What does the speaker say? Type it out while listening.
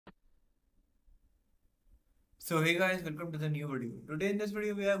So hey guys, welcome to the new video. Today in this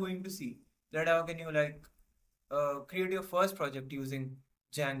video we are going to see that how can you create your first project using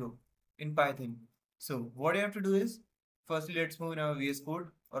Django in Python. So what you have to do is, firstly let's move in our VS Code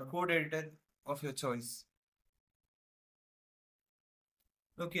or code editor of your choice.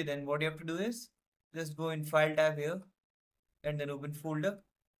 Okay, then what you have to do is just go in File tab here and then open folder.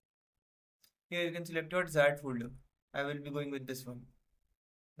 Here you can select your desired folder. I will be going with this one.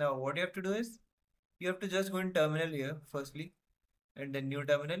 Now what you have to do is, you have to just go in terminal here firstly and then new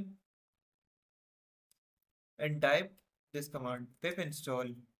terminal and type this command pip install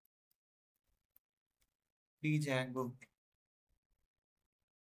django.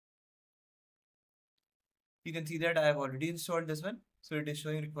 You can see that I have already installed this one, so it is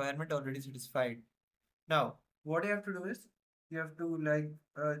showing requirement already satisfied. Now what you have to do is, you have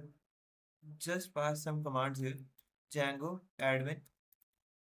to just pass some commands here: django admin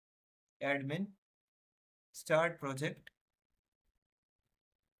start project,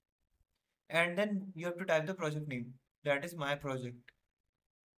 and then you have to type the project name, that is my project.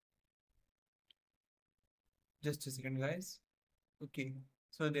 Just a second guys. Okay,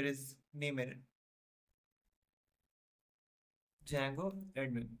 so there is name error, django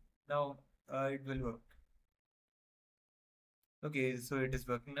admin. Now it will work. Okay, so it is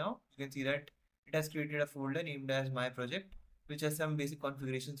working now. You can see that it has created a folder named as my project, which has some basic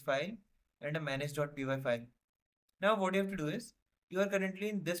configurations file and a manage.py file. Now what you have to do is, you are currently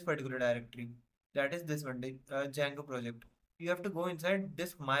in this particular directory, that is this one, the Django project. You have to go inside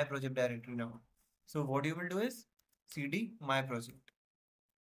this my project directory now. So what you will do is cd my project.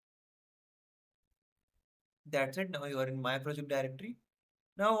 That's it. Now you are in my project directory.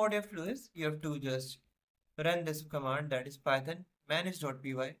 Now what you have to do is, you have to just run this command, that is python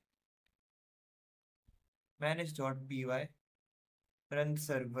manage.py runserver.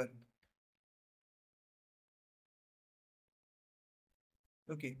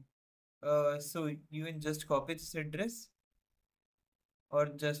 Okay, so you can just copy this address or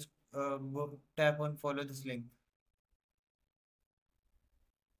just go tap on follow this link.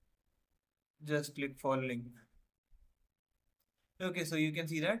 Just click follow link. Okay, so you can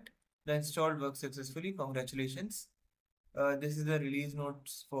see that the install worked successfully. Congratulations. This is the release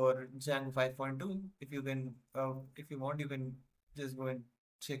notes for Django 5.2. If you can, if you want, you can just go and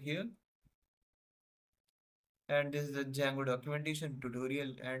check here. And this is the Django documentation,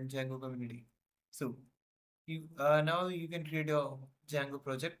 tutorial, and Django community. So you now you can create your Django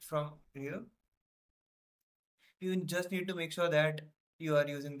project from here. You just need to make sure that you are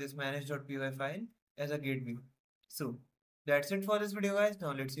using this manage.py file as a gateway. So that's it for this video guys.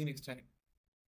 Now let's see you next time.